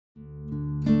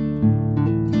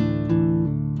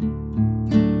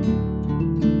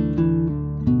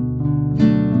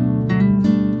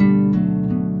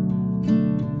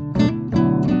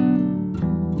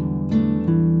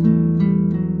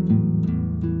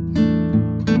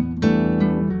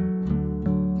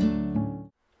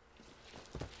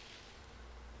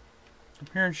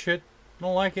Hearing shit.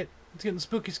 Don't like it. It's getting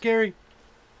spooky scary.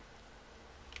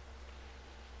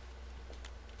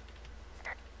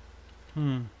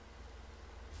 It's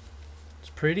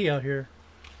pretty out here.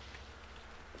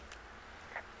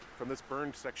 From this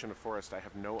burned section of forest, I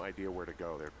have no idea where to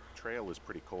go. Their trail is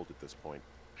pretty cold at this point.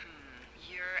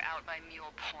 You're out by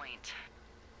Mule Point.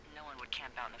 No one would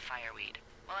camp out in the fireweed.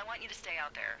 Well, I want you to stay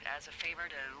out there as a favor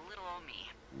to little old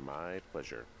me. My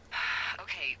pleasure.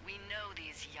 Okay, we know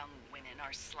these young women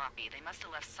are sloppy. They must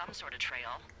have left some sort of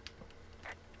trail.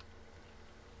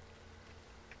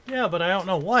 Yeah, but I don't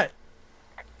know what.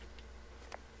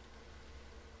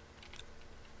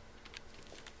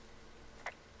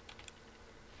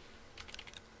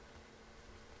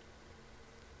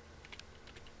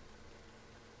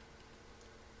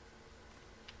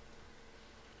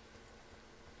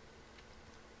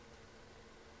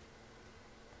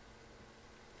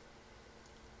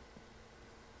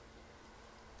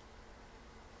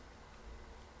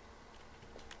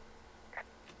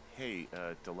 Hey,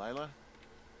 Delilah?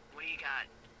 What do you got?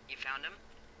 You found him?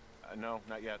 No,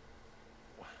 not yet.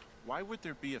 Why would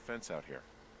there be a fence out here?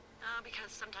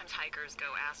 Because sometimes hikers go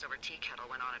ass over tea kettle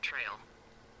when on a trail.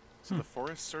 So the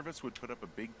Forest Service would put up a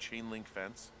big chain link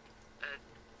fence? A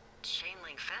chain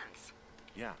link fence?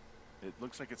 Yeah. It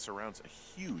looks like it surrounds a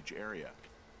huge area.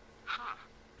 Huh.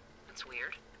 That's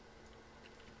weird.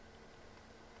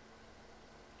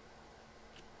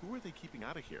 Who are they keeping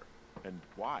out of here? And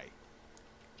why?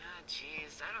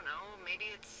 Geez, I don't know. Maybe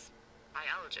it's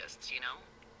biologists, you know?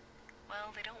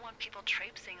 Well, they don't want people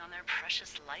traipsing on their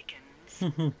precious lichens.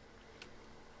 Do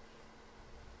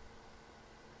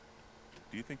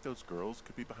you think those girls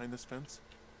could be behind this fence?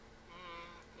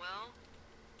 Well,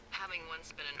 having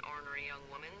once been an ornery young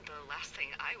woman, the last thing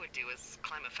I would do is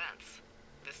climb a fence.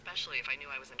 Especially if I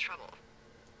knew I was in trouble.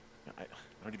 I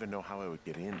don't even know how I would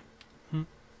get in.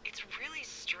 It's really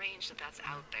strange that that's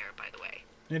out there, by the way.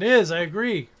 It is, I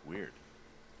agree. Weird.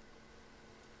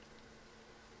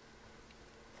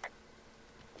 Can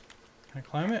I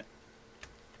climb it?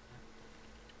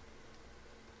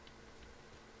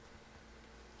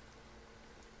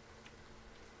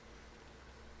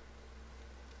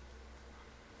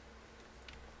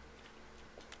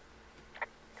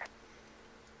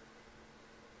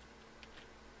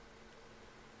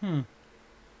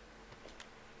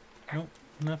 Nope,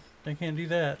 nothing. I can't do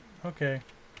that. Okay.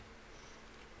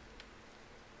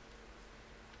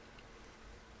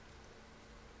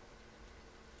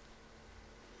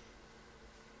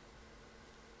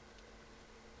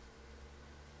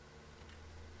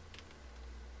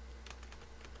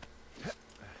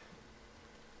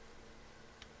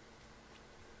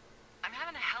 I'm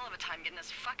having a hell of a time getting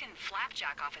this fucking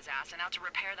flapjack off his ass and out to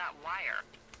repair that wire.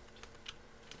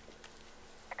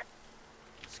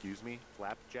 Excuse me?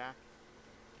 Flapjack?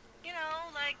 You know,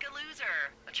 like a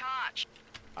loser, a chotch.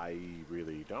 I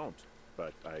really don't,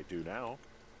 but I do now.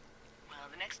 Well,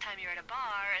 the next time you're at a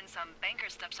bar and some banker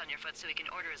steps on your foot so he can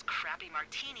order his crappy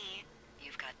martini,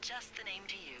 you've got just the name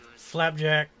to use.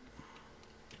 Flapjack.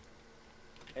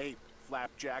 Hey,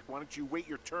 Flapjack, why don't you wait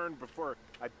your turn before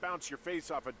I bounce your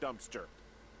face off a dumpster?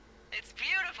 It's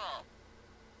beautiful.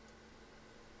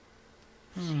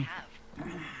 What does she have?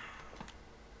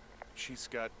 She's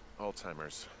got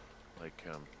Alzheimer's, like,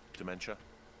 dementia.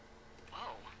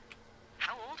 Whoa.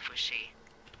 How old was she?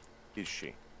 Is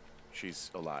she?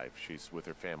 She's alive. She's with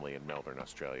her family in Melbourne,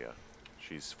 Australia.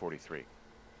 She's 43.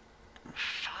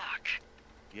 Fuck.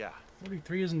 Yeah.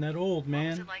 43 isn't that old, man.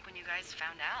 What was it like when you guys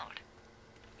found out?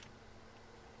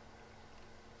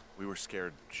 We were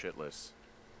scared shitless.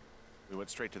 We went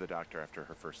straight to the doctor after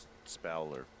her first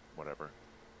spell or whatever.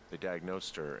 They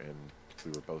diagnosed her and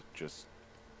we were both just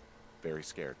very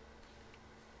scared.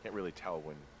 Can't really tell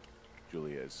when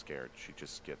Julia is scared. She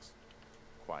just gets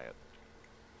quiet.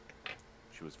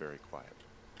 She was very quiet.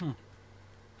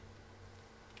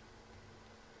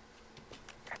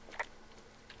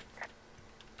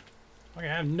 Okay,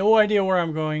 I have no idea where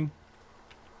I'm going.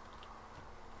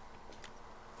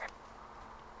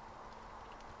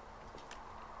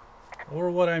 Or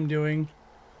what I'm doing.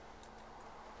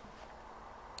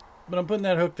 But I'm putting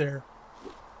that hook there.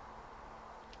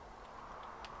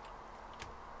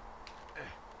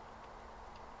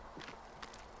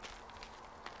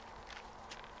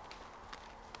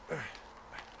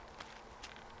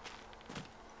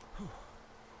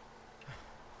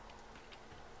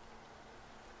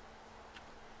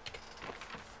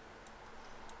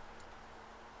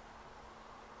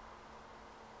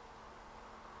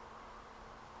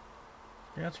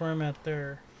 That's where I'm at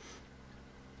there.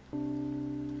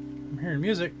 I'm hearing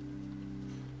music.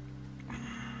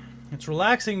 It's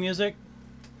relaxing music.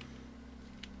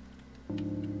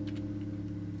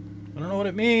 know what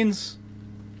it means.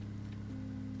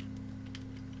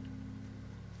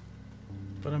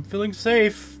 But I'm feeling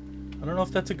safe. I don't know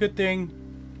if that's a good thing.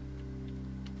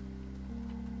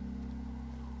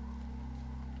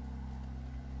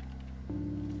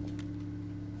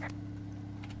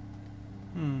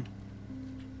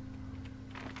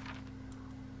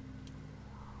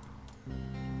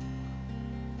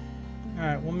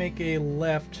 Alright, we'll make a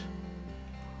left.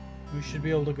 We should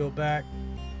be able to go back.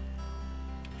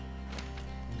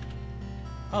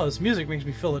 Oh, this music makes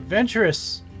me feel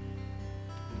adventurous.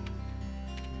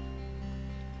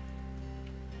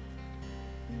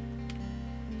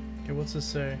 Okay, what's this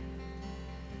say?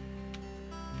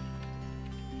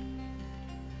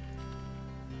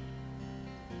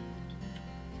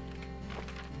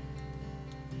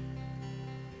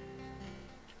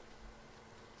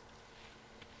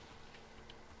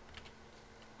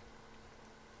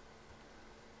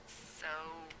 So,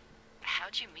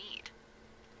 how'd you meet?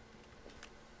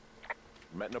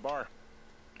 Met in a bar.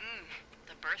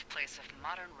 The birthplace of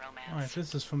modern romance. Alright,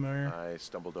 this is familiar. I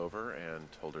stumbled over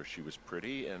and told her she was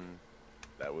pretty, and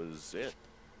that was it.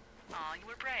 Aw, you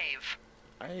were brave.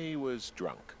 I was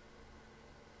drunk.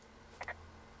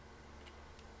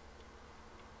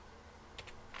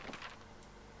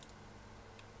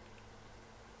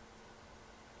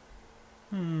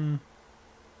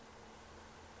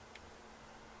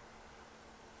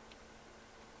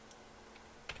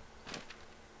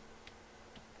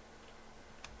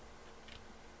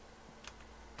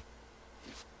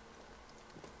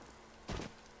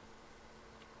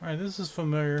 Alright, this is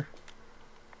familiar.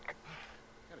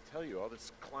 Gotta tell you, all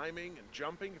this climbing and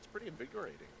jumping, it's pretty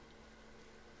invigorating.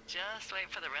 Just wait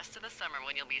for the rest of the summer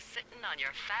when you'll be sitting on your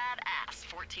fat ass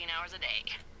 14 hours a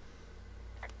day.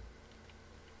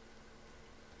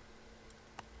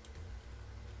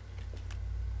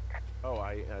 Oh,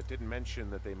 I didn't mention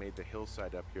that they made the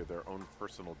hillside up here their own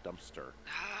personal dumpster.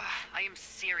 I am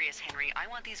serious, Henry. I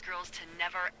want these girls to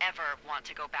never, ever want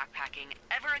to go backpacking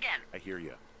ever again. I hear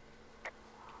you.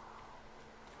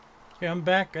 Okay, I'm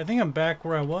back. I think I'm back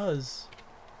where I was.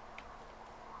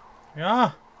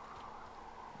 Yeah.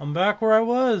 I'm back where I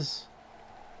was.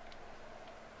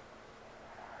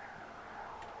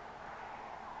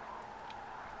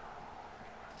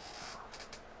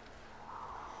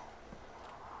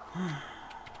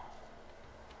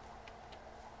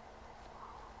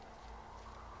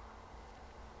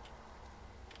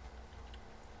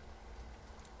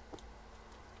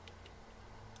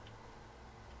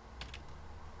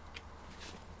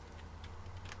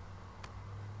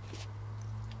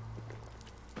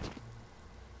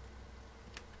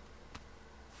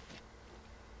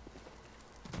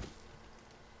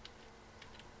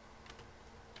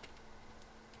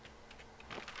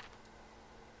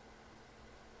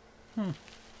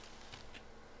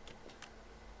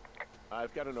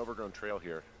 I've got an overgrown trail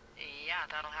here, Yeah,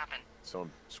 that'll happen. so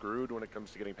I'm screwed when it comes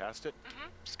to getting past it.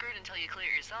 Screwed until you clear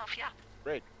it yourself, yeah.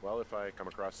 Great. Well, if I come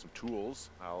across some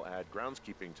tools, I'll add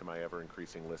groundskeeping to my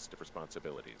ever-increasing list of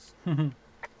responsibilities.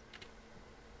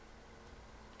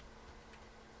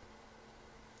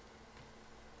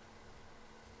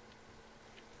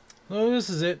 Oh, this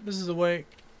is it. This is the way.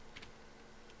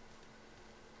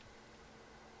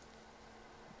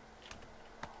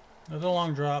 There's a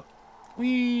long drop.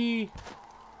 Whee!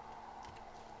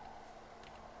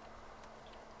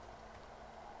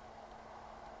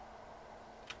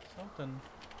 Something.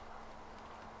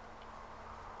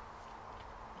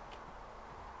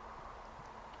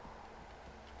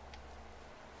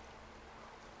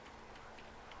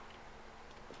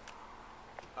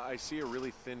 I see a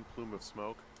really thin plume of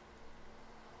smoke.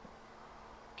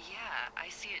 Yeah, I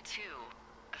see it too.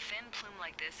 A thin plume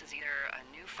like this is either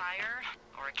a new fire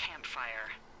or a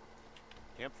campfire.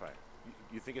 Campfire.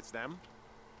 You think it's them?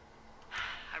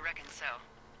 I reckon so.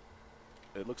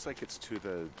 It looks like it's to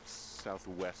the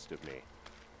southwest of me.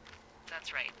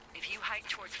 That's right. If you hike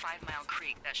towards 5 Mile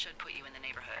Creek, that should put you in the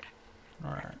neighborhood.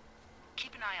 Alright.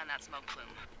 Keep an eye on that smoke plume.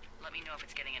 Let me know if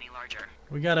it's getting any larger.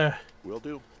 We got a Will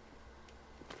do.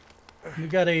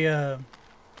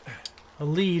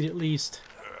 lead at least.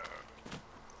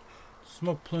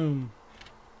 Smoke plume.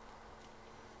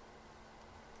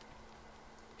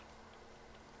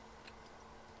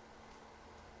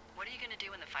 What are you gonna do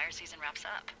when the fire season wraps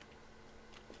up?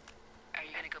 Are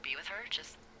you gonna go be with her?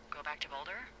 Just go back to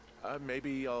Boulder?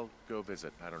 Maybe I'll go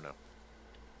visit. I don't know.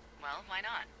 Well, why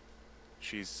not?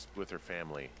 She's with her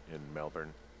family in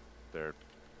Melbourne. They're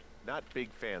not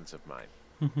big fans of mine.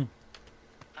 Oh,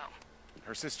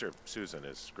 Her sister, Susan,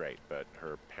 is great, but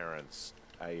her parents,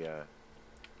 I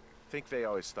think they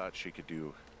always thought she could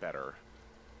do better.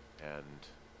 And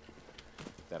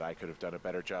that I could have done a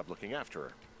better job looking after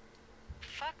her.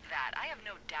 Fuck that. I have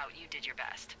no doubt you did your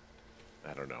best.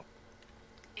 I don't know.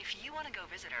 If you want to go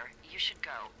visit her, you should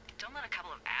go. Don't let a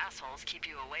couple of assholes keep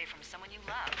you away from someone you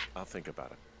love. I'll think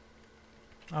about it.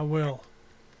 I will.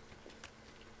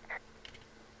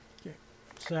 Okay,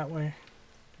 it's that way.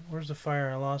 Where's the fire?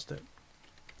 I lost it.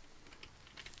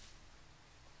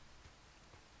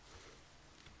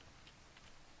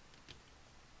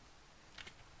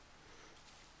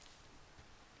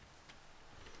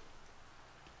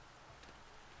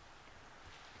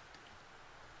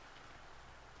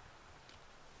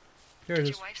 Here it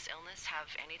Did is. your wife's illness have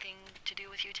anything to do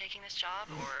with you taking this job,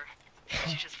 or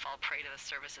did you just fall prey to the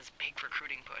service's big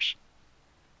recruiting push?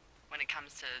 When it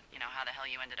comes to, you know, how the hell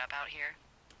you ended up out here?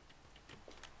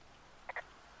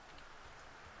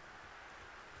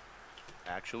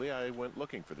 Actually, I went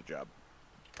looking for the job.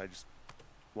 I just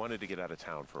wanted to get out of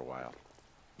town for a while.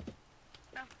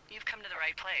 Well, you've come to the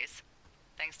right place.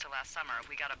 Thanks to last summer,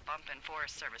 we got a bump in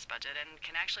Forest Service budget and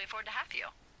can actually afford to have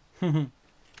you.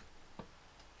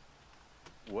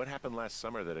 What happened last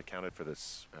summer that accounted for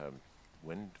this,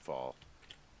 windfall?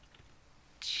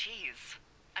 Jeez.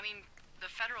 I mean, the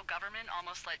federal government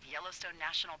almost let Yellowstone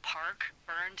National Park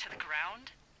burn to the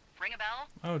ground? Ring a bell?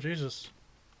 Oh, Jesus.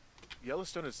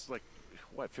 Yellowstone is like,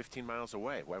 what, 15 miles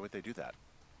away? Why would they do that?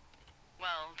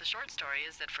 Well, the short story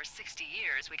is that for 60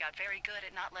 years, we got very good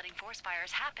at not letting forest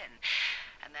fires happen.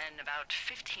 And then about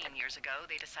 15 years ago,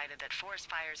 they decided that forest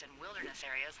fires in wilderness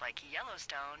areas like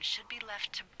Yellowstone should be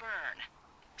left to burn.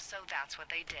 So that's what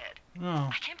they did. Oh.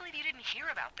 I can't believe you didn't hear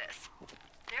about this.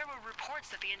 There were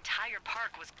reports that the entire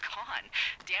park was gone.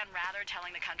 Dan Rather telling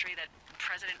the country that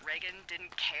President Reagan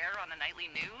didn't care on the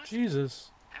nightly news. Jesus.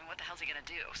 And what the hell's he gonna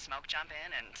do? Smoke jump in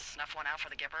and snuff one out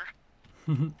for the Gipper?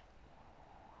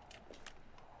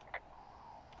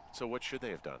 So what should they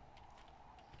have done?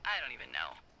 I don't even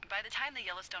know. By the time the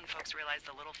Yellowstone folks realized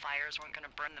the little fires weren't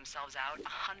gonna burn themselves out,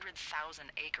 100,000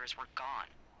 acres were gone.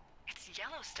 It's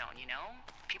Yellowstone, you know?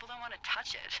 People don't want to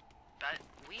touch it. But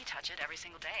we touch it every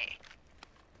single day.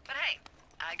 But hey,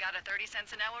 I got a 30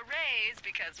 cents an hour raise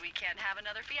because we can't have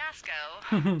another fiasco.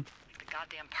 The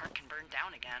goddamn park can burn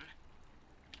down again.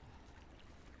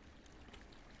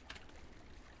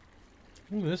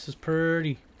 Ooh, this is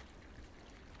pretty.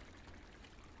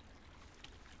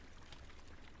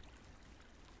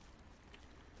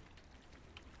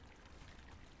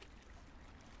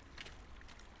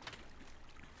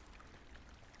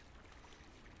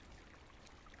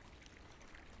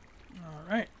 All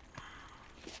right.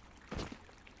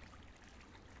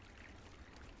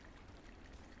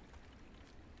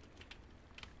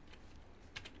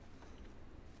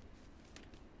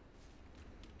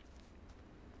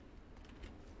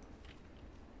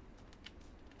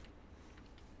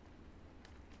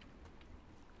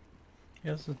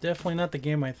 Yeah, this is definitely not the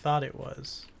game I thought it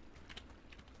was.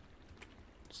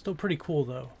 Still pretty cool,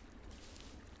 though.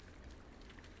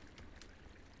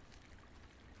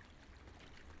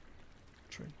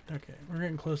 Okay, we're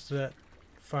getting close to that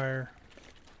fire.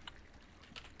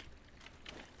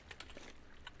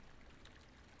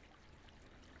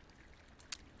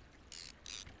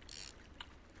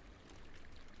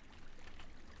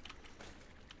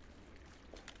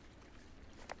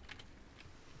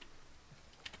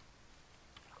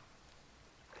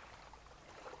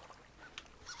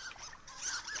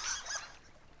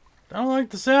 I don't like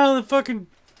the sound of the fucking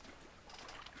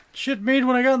shit made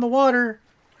when I got in the water.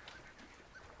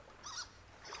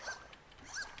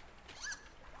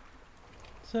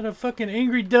 Is that a fucking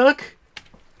angry duck?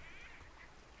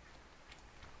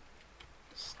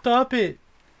 Stop it.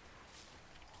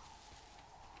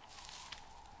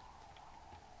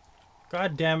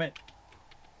 God damn it.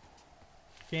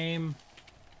 Game.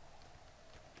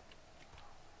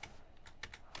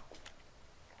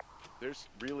 There's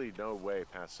really no way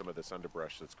past some of this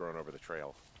underbrush that's grown over the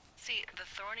trail. See, the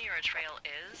thornier a trail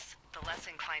is, the less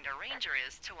inclined a ranger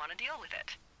is to want to deal with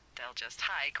it. They'll just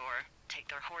hike or take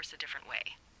their horse a different way.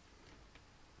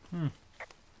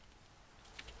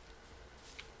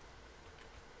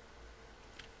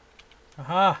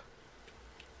 Aha.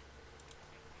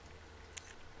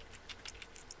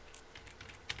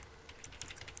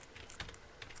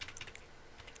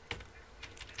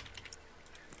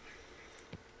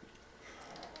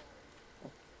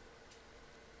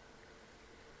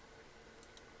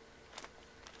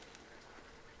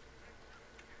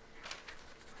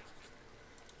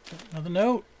 Another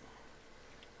note.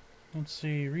 Let's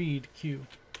see, read Q.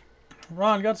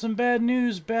 Ron, got some bad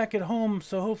news back at home,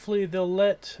 so hopefully they'll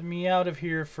let me out of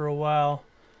here for a while.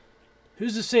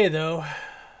 Who's to say, though?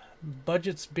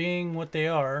 Budgets being what they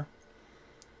are.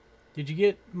 Did you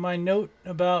get my note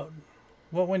about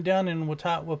what went down in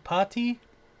Wapati?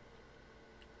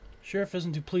 Sheriff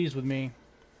isn't too pleased with me,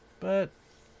 but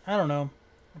I don't know.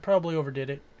 I probably overdid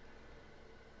it.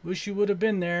 Wish you would have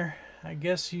been there. I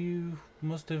guess you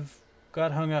must have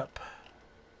got hung up.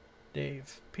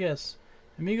 Dave. P.S.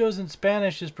 Amigos in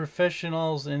Spanish is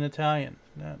professionals in Italian.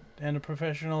 And a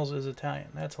professionals is Italian.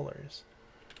 That's hilarious.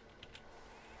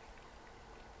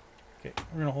 Okay,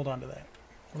 we're going to hold on to that.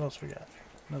 What else we got?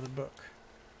 Another book.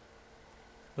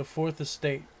 The Fourth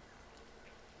Estate.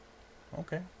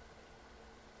 Okay.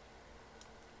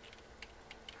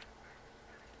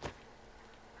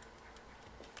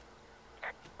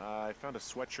 I found a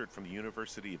sweatshirt from the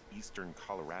University of Eastern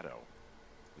Colorado.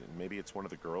 Maybe it's one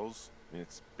of the girls. I mean,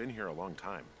 it's been here a long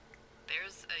time.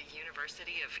 There's a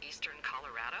University of Eastern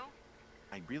Colorado?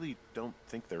 I really don't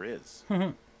think there is.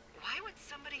 Why would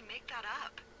somebody make that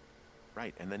up?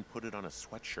 Right, and then put it on a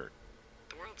sweatshirt.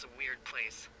 The world's a weird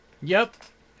place. Yep.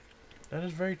 That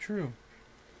is very true.